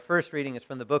first reading is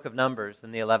from the book of Numbers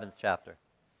in the 11th chapter.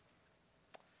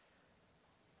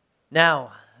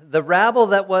 Now, the rabble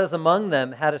that was among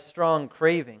them had a strong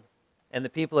craving, and the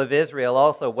people of Israel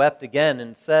also wept again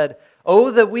and said,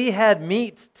 "Oh, that we had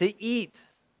meat to eat!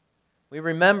 We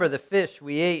remember the fish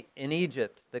we ate in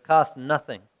Egypt that cost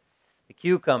nothing, the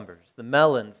cucumbers, the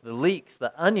melons, the leeks,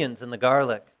 the onions, and the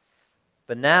garlic.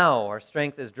 But now our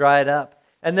strength is dried up,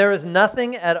 and there is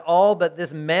nothing at all but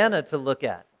this manna to look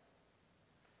at."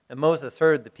 And Moses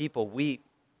heard the people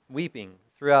weeping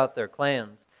throughout their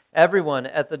clans, everyone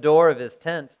at the door of his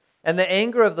tent. And the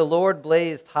anger of the Lord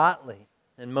blazed hotly,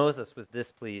 and Moses was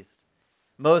displeased.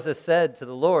 Moses said to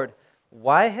the Lord,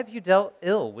 "Why have you dealt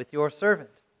ill with your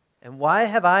servant? And why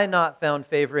have I not found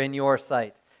favor in your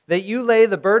sight, that you lay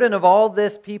the burden of all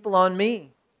this people on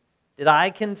me? Did I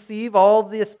conceive all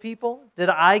this people? Did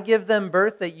I give them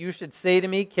birth that you should say to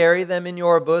me, 'Carry them in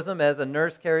your bosom as a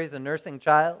nurse carries a nursing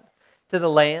child, to the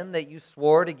land that you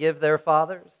swore to give their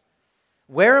fathers?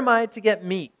 Where am I to get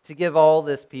meat to give all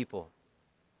this people?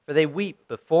 For they weep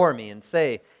before me and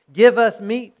say, 'Give us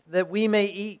meat that we may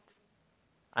eat.'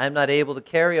 I am not able to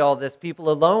carry all this people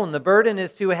alone. The burden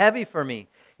is too heavy for me.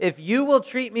 If you will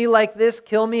treat me like this,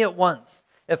 kill me at once,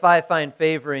 if I find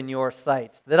favor in your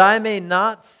sight, that I may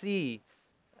not see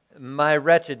my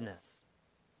wretchedness."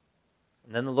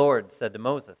 And then the Lord said to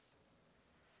Moses,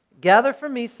 "Gather for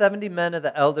me 70 men of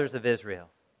the elders of Israel,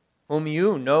 whom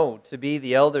you know to be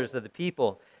the elders of the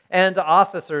people, and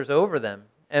officers over them,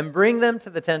 and bring them to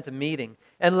the tent of meeting,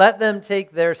 and let them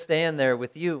take their stand there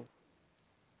with you."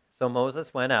 So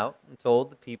Moses went out and told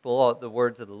the people the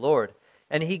words of the Lord.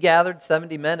 And he gathered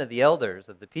 70 men of the elders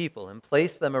of the people and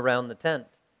placed them around the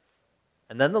tent.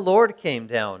 And then the Lord came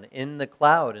down in the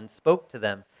cloud and spoke to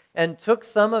them, and took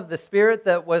some of the Spirit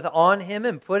that was on him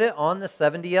and put it on the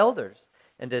 70 elders.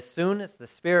 And as soon as the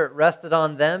Spirit rested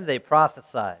on them, they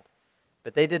prophesied.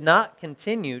 But they did not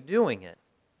continue doing it.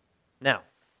 Now,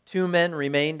 2 men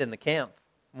remained in the camp,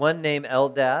 one named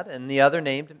Eldad and the other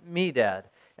named Medad,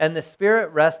 and the Spirit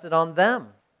rested on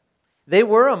them. They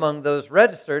were among those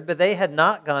registered, but they had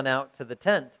not gone out to the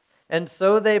tent. And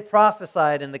so they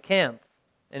prophesied in the camp.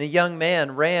 And a young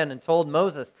man ran and told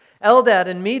Moses, "Eldad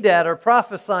and Medad are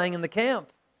prophesying in the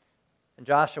camp." And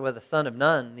Joshua the son of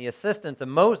Nun, the assistant of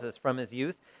Moses from his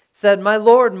youth, said, "My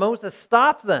lord Moses,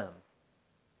 stop them."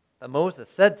 But Moses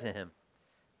said to him,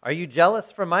 "Are you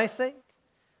jealous for my sake?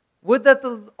 Would that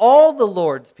all the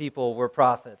Lord's people were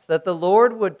prophets, that the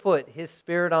Lord would put his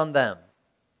Spirit on them."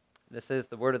 This is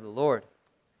the word of the Lord.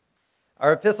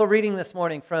 Our epistle reading this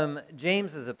morning from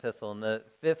James's epistle in the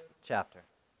 5th chapter.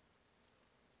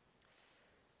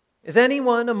 "Is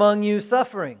anyone among you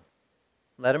suffering?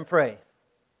 Let him pray.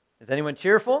 Is anyone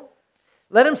cheerful?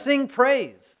 Let him sing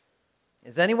praise.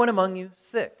 Is anyone among you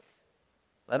sick?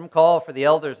 Let him call for the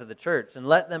elders of the church and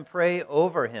let them pray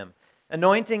over him,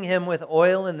 anointing him with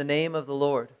oil in the name of the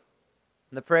Lord.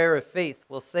 And the prayer of faith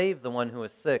will save the one who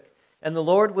is sick, and the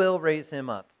Lord will raise him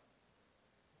up.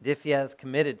 And if he has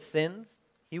committed sins,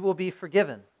 he will be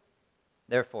forgiven.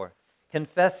 Therefore,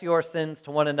 confess your sins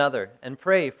to one another and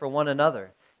pray for one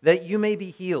another, that you may be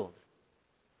healed.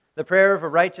 The prayer of a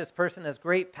righteous person has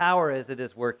great power as it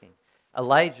is working.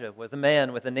 Elijah was a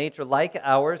man with a nature like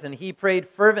ours, and he prayed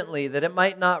fervently that it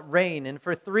might not rain. And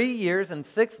for 3 years and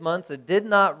 6 months it did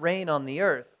not rain on the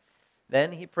earth.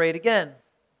 Then he prayed again,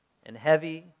 and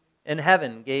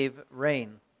heaven gave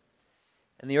rain,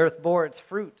 and the earth bore its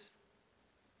fruit.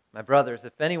 My brothers,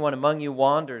 if anyone among you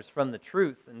wanders from the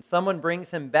truth, and someone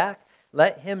brings him back,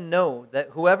 let him know that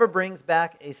whoever brings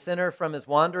back a sinner from his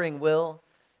wandering will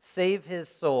save his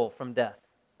soul from death,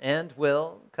 and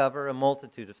will cover a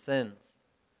multitude of sins."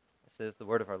 This is the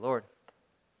word of our Lord.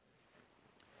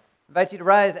 I invite you to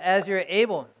rise as you're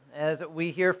able, as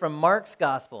we hear from Mark's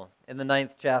Gospel in the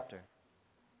 9th chapter.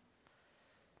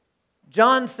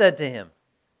 John said to him,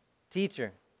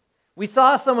 "Teacher, we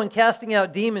saw someone casting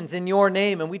out demons in your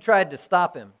name, and we tried to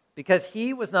stop him, because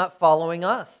he was not following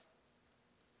us."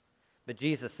 But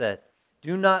Jesus said,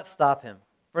 "Do not stop him,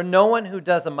 for no one who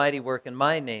does a mighty work in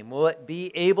my name will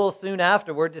be able soon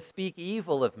afterward to speak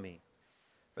evil of me.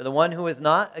 For the one who is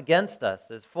not against us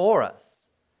is for us.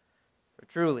 For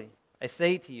truly, I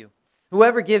say to you,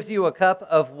 whoever gives you a cup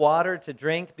of water to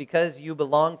drink because you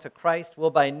belong to Christ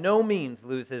will by no means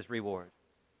lose his reward.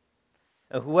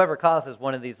 And whoever causes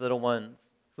one of these little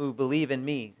ones who believe in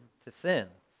me to sin,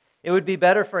 it would be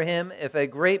better for him if a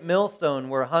great millstone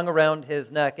were hung around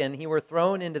his neck and he were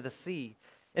thrown into the sea.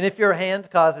 And if your hand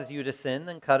causes you to sin,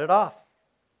 then cut it off.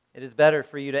 It is better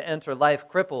for you to enter life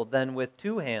crippled than with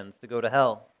 2 hands to go to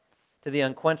hell, to the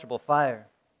unquenchable fire.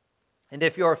 And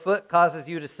if your foot causes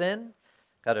you to sin,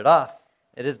 cut it off.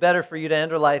 It is better for you to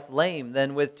enter life lame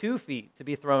than with 2 feet to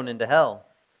be thrown into hell.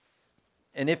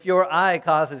 And if your eye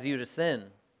causes you to sin,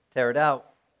 tear it out.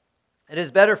 It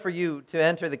is better for you to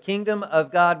enter the kingdom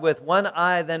of God with 1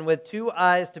 eye than with 2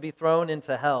 eyes to be thrown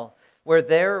into hell, where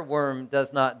their worm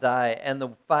does not die and the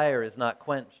fire is not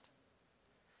quenched.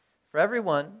 For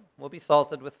everyone will be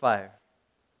salted with fire.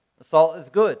 The salt is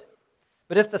good,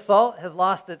 but if the salt has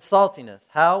lost its saltiness,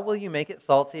 how will you make it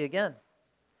salty again?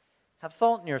 Have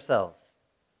salt in yourselves,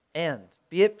 and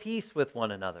be at peace with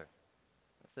one another.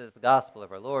 This is the gospel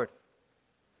of our Lord.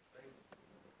 You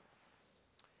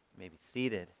may be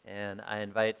seated, and I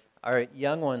invite our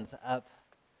young ones up.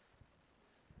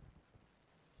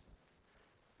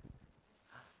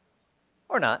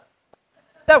 Or not.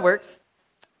 That works.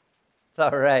 It's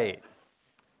all right.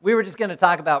 We were just going to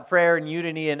talk about prayer and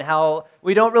unity and how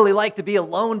we don't really like to be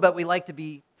alone, but we like to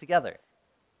be together.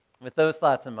 With those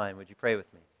thoughts in mind, would you pray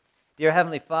with me? Dear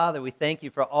Heavenly Father, we thank you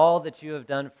for all that you have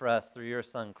done for us through your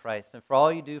Son, Christ, and for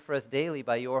all you do for us daily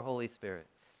by your Holy Spirit.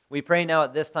 We pray now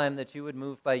at this time that you would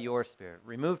move by your Spirit,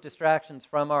 remove distractions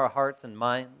from our hearts and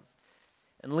minds,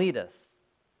 and lead us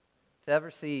to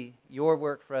ever see your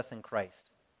work for us in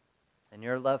Christ and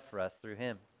your love for us through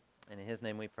him. And in his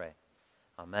name we pray.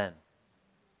 Amen.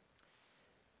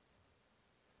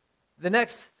 The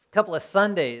next couple of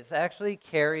Sundays actually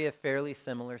carry a fairly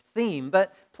similar theme,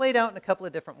 but played out in a couple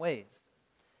of different ways.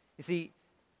 You see,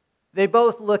 they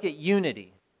both look at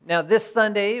unity. Now, this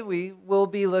Sunday, we will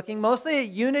be looking mostly at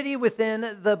unity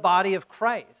within the body of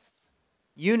Christ,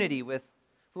 unity with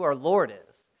who our Lord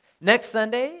is. Next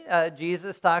Sunday,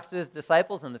 Jesus talks to his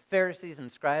disciples and the Pharisees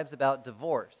and scribes about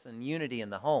divorce and unity in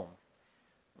the home.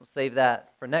 We'll save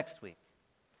that for next week.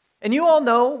 And you all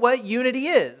know what unity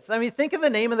is. I mean, think of the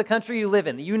name of the country you live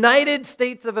in, the United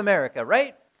States of America,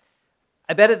 right?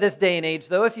 I bet at this day and age,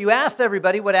 though, if you asked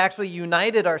everybody what actually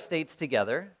united our states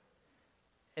together,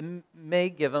 it may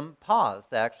give them pause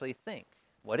to actually think.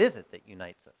 What is it that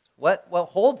unites us? What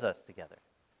holds us together?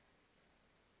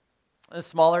 On a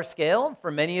smaller scale, for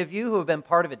many of you who have been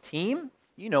part of a team,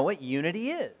 you know what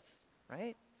unity is,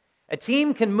 right? A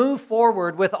team can move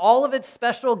forward with all of its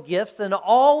special gifts and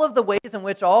all of the ways in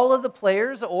which all of the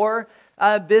players or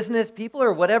business people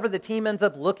or whatever the team ends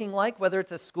up looking like, whether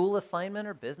it's a school assignment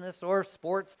or business or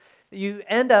sports, you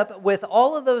end up with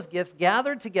all of those gifts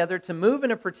gathered together to move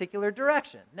in a particular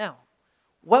direction. Now,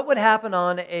 what would happen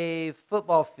on a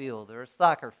football field or a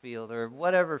soccer field or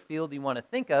whatever field you want to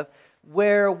think of,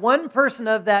 where one person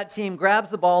of that team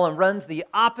grabs the ball and runs the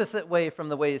opposite way from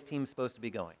the way his team's supposed to be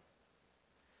going?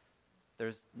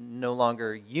 There's no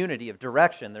longer unity of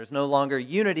direction. There's no longer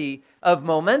unity of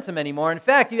momentum anymore. In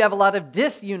fact, you have a lot of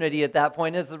disunity at that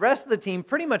point as the rest of the team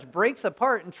pretty much breaks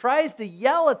apart and tries to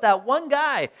yell at that one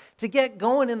guy to get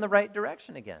going in the right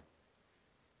direction again.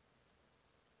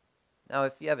 Now,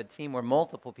 if you have a team where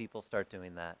multiple people start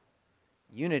doing that,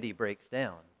 unity breaks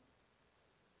down.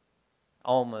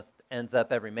 Almost ends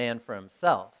up every man for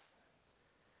himself.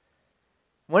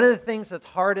 One of the things that's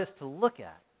hardest to look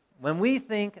at when we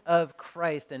think of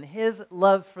Christ and his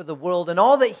love for the world and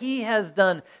all that he has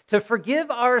done to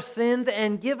forgive our sins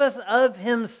and give us of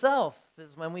himself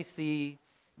is when we see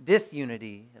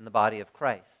disunity in the body of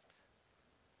Christ,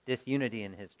 disunity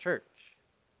in his church.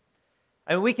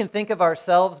 I mean, we can think of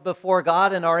ourselves before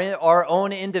God and our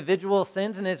own individual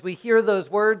sins, and as we hear those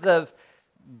words of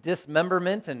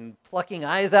dismemberment and plucking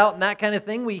eyes out and that kind of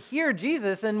thing, we hear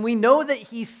Jesus and we know that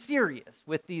he's serious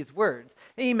with these words.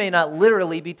 He may not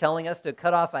literally be telling us to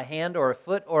cut off a hand or a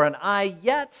foot or an eye,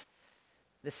 yet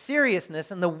the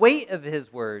seriousness and the weight of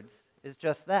his words is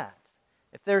just that.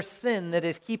 If there's sin that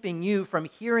is keeping you from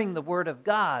hearing the word of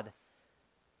God,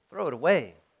 throw it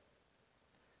away.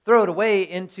 Throw it away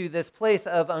into this place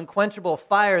of unquenchable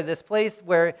fire, this place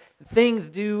where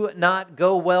things do not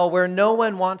go well, where no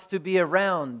one wants to be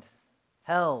around.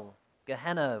 Hell,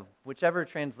 Gehenna, whichever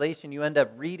translation you end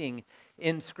up reading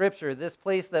in Scripture, this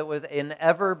place that was an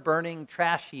ever-burning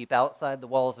trash heap outside the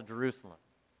walls of Jerusalem.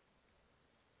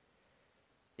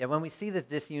 Yet when we see this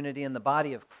disunity in the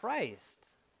body of Christ,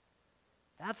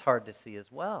 that's hard to see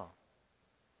as well.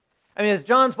 I mean, as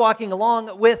John's walking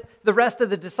along with the rest of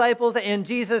the disciples and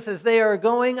Jesus as they are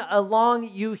going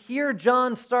along, you hear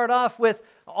John start off with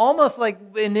almost like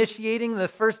initiating the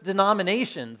first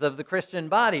denominations of the Christian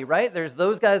body, right? There's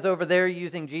those guys over there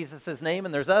using Jesus' name,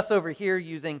 and there's us over here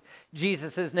using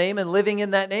Jesus' name and living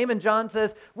in that name. And John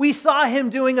says, we saw him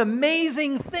doing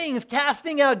amazing things,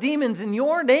 casting out demons in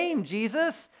your name,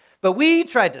 Jesus, but we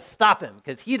tried to stop him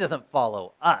because he doesn't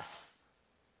follow us.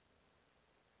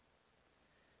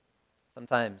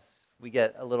 Sometimes we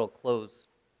get a little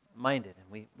closed-minded,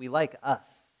 and we like us.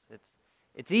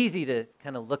 It's easy to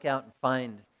kind of look out and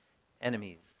find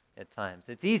enemies at times.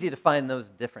 It's easy to find those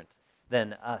different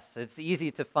than us. It's easy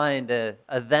to find a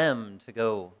them to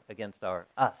go against our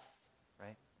us,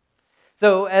 right?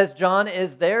 So as John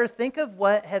is there, think of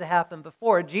what had happened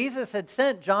before. Jesus had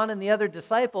sent John and the other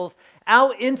disciples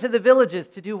out into the villages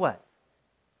to do what?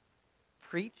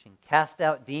 Preach and cast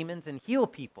out demons and heal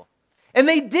people. And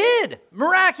they did,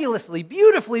 miraculously,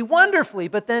 beautifully, wonderfully.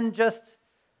 But then just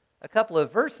a couple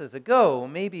of verses ago,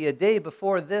 maybe a day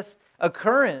before this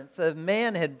occurrence, a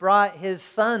man had brought his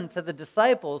son to the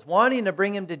disciples, wanting to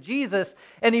bring him to Jesus.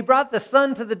 And he brought the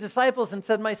son to the disciples and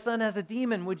said, "My son has a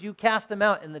demon. Would you cast him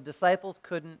out?" And the disciples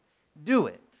couldn't do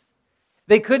it.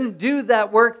 They couldn't do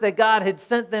that work that God had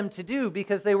sent them to do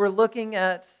because they were looking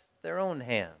at their own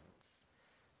hands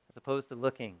as opposed to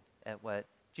looking at what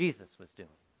Jesus was doing.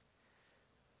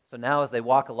 So now as they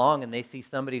walk along and they see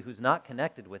somebody who's not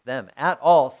connected with them at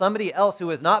all, somebody else who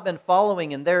has not been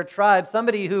following in their tribe,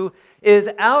 somebody who is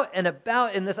out and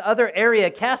about in this other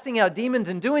area casting out demons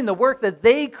and doing the work that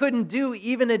they couldn't do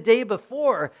even a day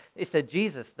before, they said,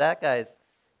 "Jesus, that guy's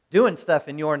doing stuff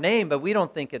in your name, but we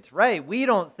don't think it's right. We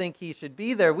don't think he should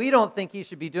be there. We don't think he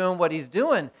should be doing what he's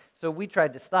doing." So we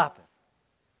tried to stop him.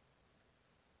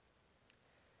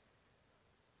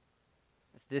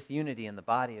 This disunity in the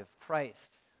body of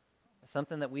Christ is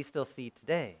something that we still see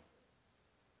today.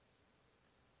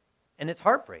 And it's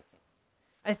heartbreaking.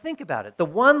 I think about it. The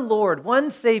one Lord, one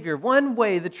Savior, one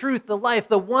way, the truth, the life,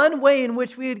 the one way in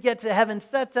which we would get to heaven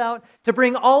sets out to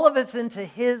bring all of us into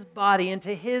His body,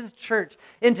 into His church,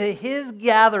 into His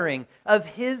gathering of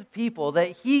His people,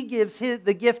 that He gives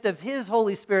the gift of His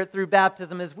Holy Spirit through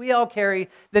baptism as we all carry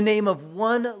the name of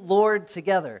one Lord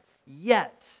together.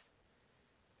 Yet,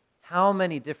 how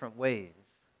many different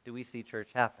ways do we see church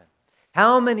happen?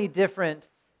 How many different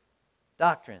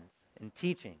doctrines and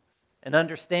teachings and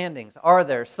understandings are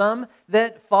there? Some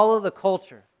that follow the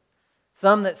culture.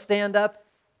 Some that stand up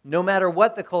no matter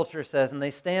what the culture says, and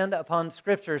they stand upon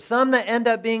Scripture. Some that end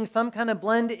up being some kind of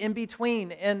blend in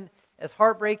between. And as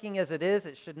heartbreaking as it is,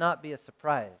 it should not be a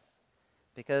surprise.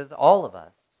 Because all of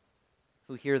us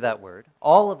who hear that word,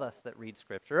 all of us that read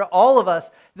Scripture, all of us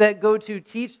that go to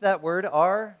teach that word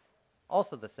are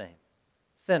also the same,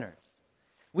 sinners.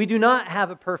 We do not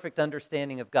have a perfect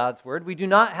understanding of God's word. We do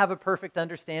not have a perfect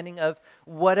understanding of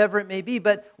whatever it may be.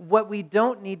 But what we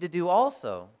don't need to do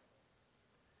also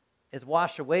is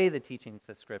wash away the teachings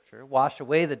of Scripture, wash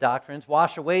away the doctrines,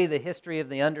 wash away the history of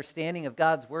the understanding of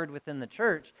God's word within the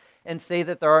church, and say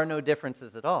that there are no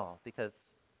differences at all, because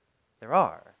there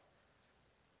are.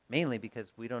 Mainly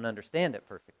because we don't understand it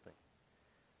perfectly.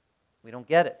 We don't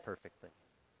get it perfectly.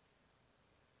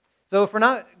 So if we're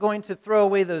not going to throw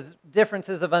away those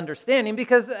differences of understanding,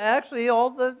 because actually all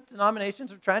the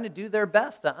denominations are trying to do their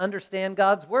best to understand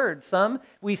God's word. Some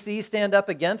we see stand up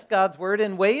against God's word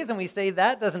in ways, and we say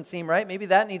that doesn't seem right. Maybe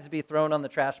that needs to be thrown on the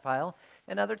trash pile.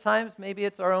 And other times, maybe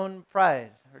it's our own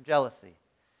pride or jealousy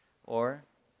or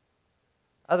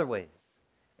other ways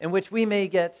in which we may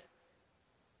get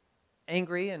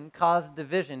angry and cause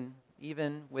division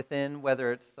even within,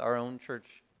 whether it's our own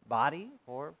church body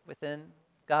or within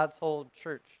God's whole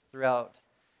church throughout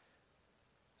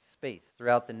space,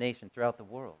 throughout the nation, throughout the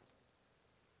world.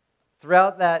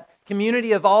 Throughout that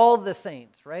community of all the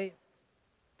saints, right?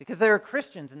 Because there are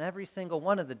Christians in every single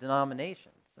one of the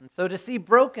denominations. And so to see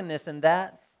brokenness in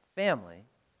that family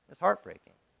is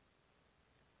heartbreaking.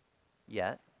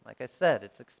 Yet, like I said,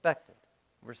 it's expected.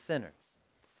 We're sinners.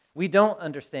 We don't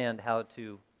understand how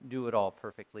to do it all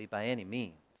perfectly by any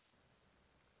means.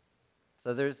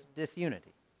 So there's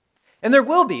disunity. And there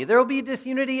will be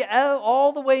disunity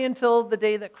all the way until the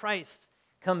day that Christ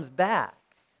comes back.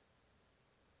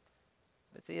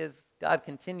 But see, as God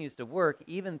continues to work,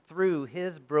 even through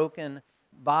His broken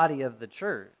body of the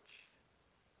church,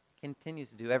 He continues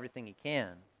to do everything He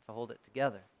can to hold it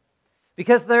together.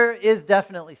 Because there is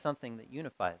definitely something that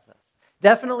unifies us.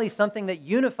 Definitely something that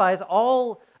unifies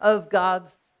all of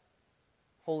God's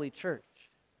holy church.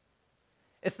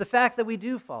 It's the fact that we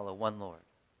do follow one Lord.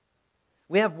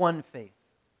 We have one faith.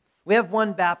 We have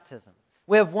one baptism.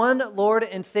 We have one Lord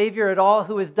and Savior at all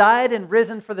who has died and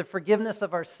risen for the forgiveness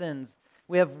of our sins.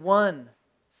 We have one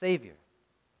Savior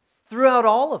throughout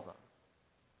all of them.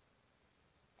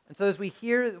 And so as we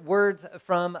hear words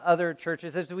from other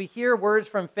churches, as we hear words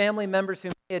from family members who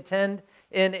may attend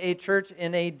in a church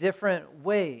in a different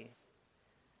way,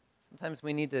 sometimes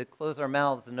we need to close our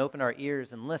mouths and open our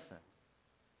ears and listen.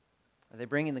 Are they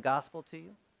bringing the gospel to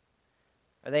you?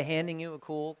 Are they handing you a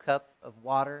cool cup of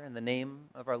water in the name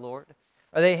of our Lord?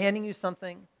 Are they handing you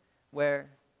something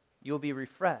where you'll be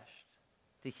refreshed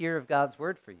to hear of God's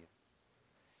word for you?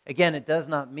 Again, it does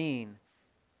not mean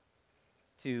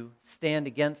to stand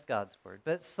against God's word,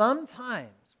 but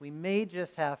sometimes we may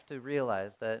just have to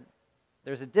realize that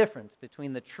there's a difference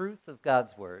between the truth of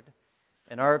God's word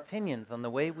and our opinions on the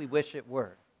way we wish it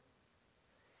were.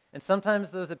 And sometimes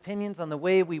those opinions on the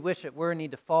way we wish it were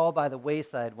need to fall by the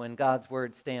wayside when God's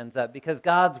word stands up, because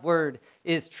God's word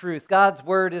is truth. God's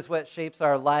word is what shapes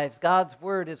our lives. God's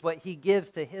word is what he gives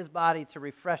to his body to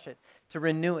refresh it, to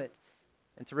renew it,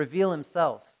 and to reveal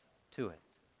himself to it.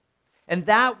 And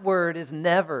that word is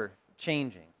never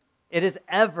changing. It is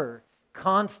ever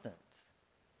constant.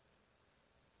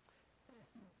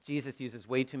 Jesus uses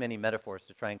way too many metaphors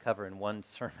to try and cover in one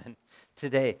sermon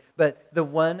today. But the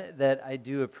one that I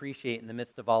do appreciate in the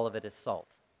midst of all of it is salt.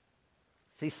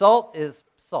 See, salt is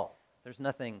salt. There's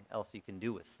nothing else you can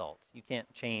do with salt. You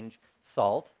can't change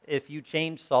salt. If you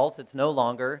change salt, it's no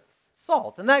longer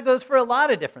salt. And that goes for a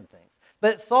lot of different things.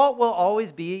 But salt will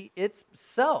always be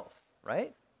itself,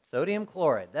 right? Sodium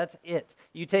chloride, that's it.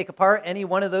 You take apart any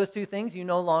one of those two things, you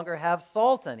no longer have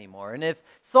salt anymore. And if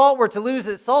salt were to lose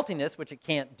its saltiness, which it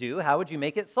can't do, how would you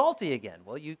make it salty again?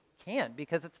 Well, you can't,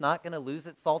 because it's not going to lose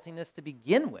its saltiness to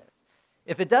begin with.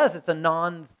 If it does, it's a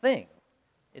non-thing.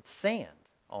 It's sand,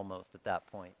 almost, at that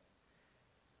point.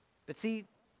 But see,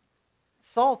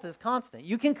 salt is constant.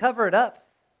 You can cover it up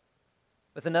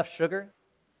with enough sugar.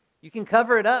 You can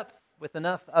cover it up with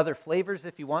enough other flavors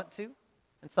if you want to.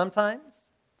 And sometimes,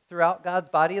 throughout God's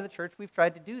body of the church, we've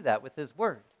tried to do that with his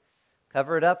word.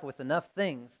 Cover it up with enough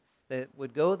things that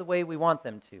would go the way we want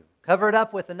them to. Cover it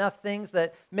up with enough things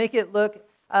that make it look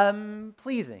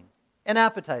pleasing and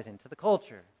appetizing to the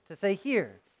culture. To say,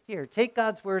 here, take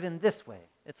God's word in this way.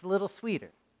 It's a little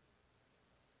sweeter.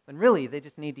 When really, they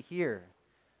just need to hear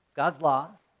God's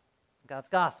law, God's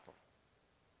gospel.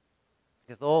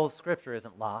 Because the whole Scripture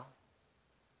isn't law,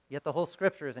 yet the whole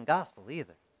Scripture isn't gospel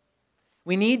either.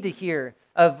 We need to hear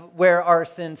of where our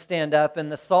sins stand up,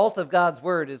 and the salt of God's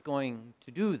word is going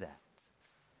to do that.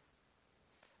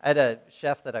 I had a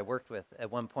chef that I worked with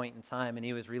at one point in time, and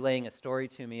he was relaying a story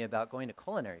to me about going to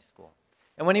culinary school.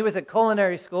 And when he was at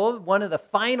culinary school, one of the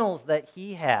finals that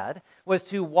he had was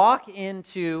to walk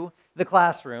into the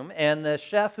classroom, and the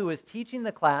chef who was teaching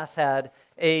the class had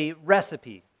a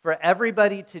recipe for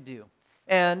everybody to do.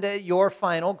 And your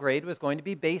final grade was going to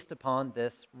be based upon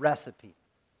this recipe.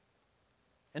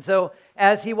 And so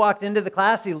as he walked into the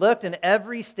class, he looked, and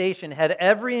every station had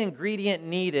every ingredient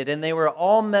needed, and they were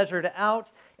all measured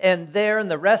out, and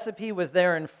the recipe was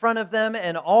there in front of them,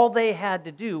 and all they had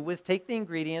to do was take the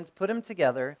ingredients, put them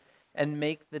together, and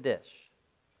make the dish,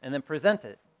 and then present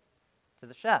it to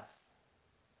the chef.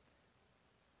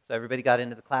 So everybody got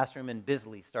into the classroom and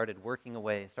busily started working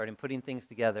away, started putting things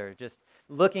together, just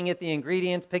looking at the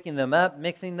ingredients, picking them up,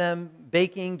 mixing them,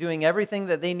 baking, doing everything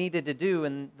that they needed to do.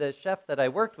 And the chef that I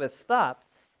worked with stopped,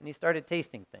 and he started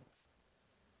tasting things.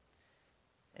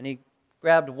 And he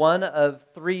grabbed one of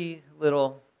 3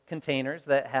 little containers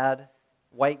that had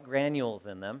white granules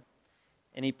in them,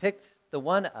 and he picked the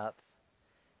one up,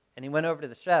 and he went over to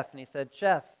the chef, and he said,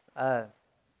 "Chef,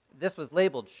 this was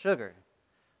labeled sugar,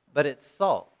 but it's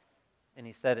salt." And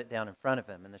he set it down in front of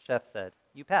him, and the chef said,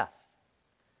 "You pass.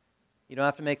 You don't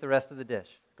have to make the rest of the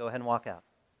dish. Go ahead and walk out."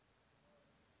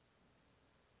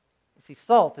 You see,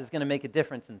 salt is going to make a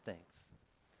difference in things.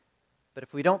 But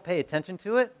if we don't pay attention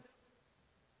to it,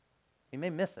 we may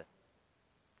miss it.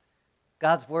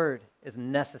 God's word is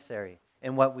necessary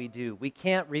in what we do. We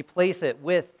can't replace it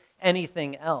with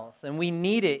anything else, and we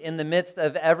need it in the midst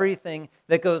of everything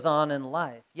that goes on in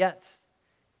life. Yet,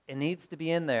 it needs to be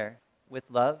in there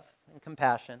with love and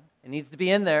compassion. It needs to be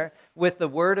in there with the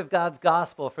word of God's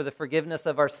gospel for the forgiveness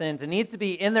of our sins. It needs to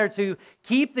be in there to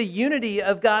keep the unity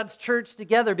of God's church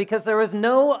together, because there is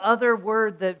no other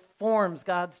word that forms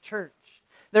God's church.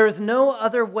 There is no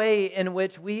other way in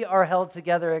which we are held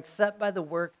together except by the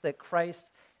work that Christ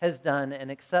has done,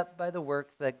 and except by the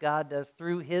work that God does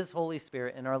through his Holy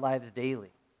Spirit in our lives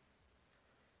daily.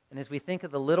 And as we think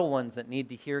of the little ones that need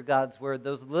to hear God's word,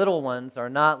 those little ones are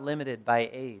not limited by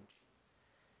age.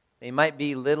 They might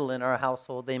be little in our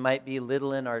household, they might be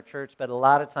little in our church, but a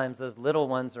lot of times those little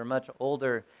ones are much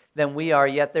older than we are,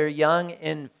 yet they're young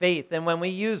in faith. And when we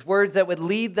use words that would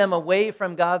lead them away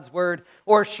from God's word,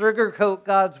 or sugarcoat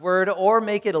God's word, or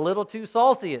make it a little too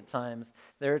salty at times,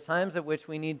 there are times at which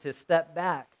we need to step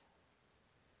back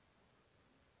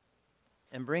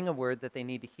and bring a word that they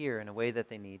need to hear in a way that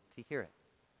they need to hear it,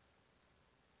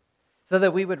 so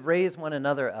that we would raise one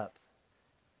another up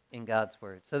in God's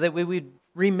word, so that we would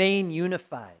remain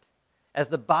unified as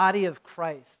the body of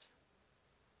Christ,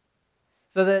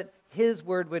 so that His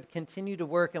word would continue to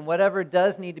work, and whatever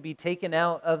does need to be taken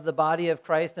out of the body of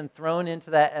Christ and thrown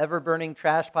into that ever-burning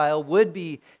trash pile would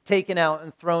be taken out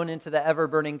and thrown into the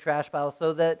ever-burning trash pile,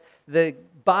 so that the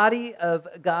body of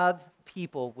God's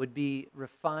people would be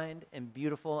refined and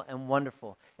beautiful and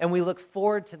wonderful. And we look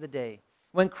forward to the day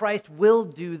when Christ will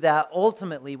do that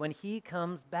ultimately when He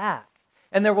comes back.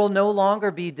 And there will no longer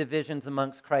be divisions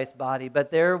amongst Christ's body,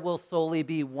 but there will solely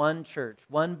be one church,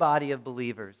 one body of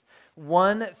believers,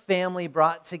 one family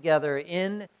brought together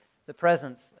in the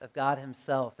presence of God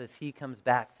Himself as He comes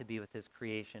back to be with His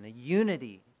creation. A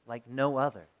unity like no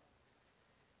other.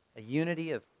 A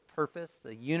unity of purpose,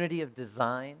 a unity of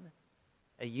design,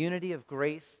 a unity of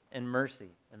grace and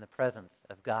mercy in the presence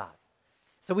of God.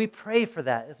 So we pray for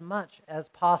that as much as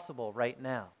possible right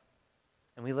now.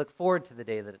 And we look forward to the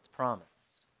day that it's promised.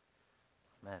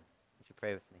 Amen. Would you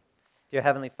pray with me? Dear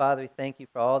Heavenly Father, we thank You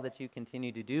for all that You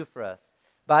continue to do for us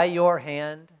by Your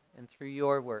hand and through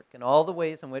Your work and all the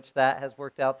ways in which that has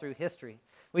worked out through history.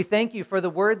 We thank You for the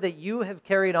word that You have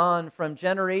carried on from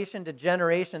generation to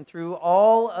generation through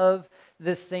all of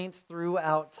the saints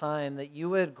throughout time, that You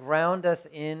would ground us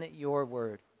in Your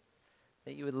word,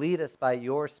 that You would lead us by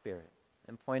Your Spirit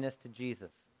and point us to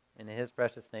Jesus. In His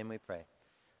precious name we pray.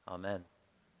 Amen.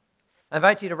 I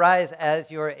invite you to rise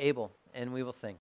as you are able, and we will sing.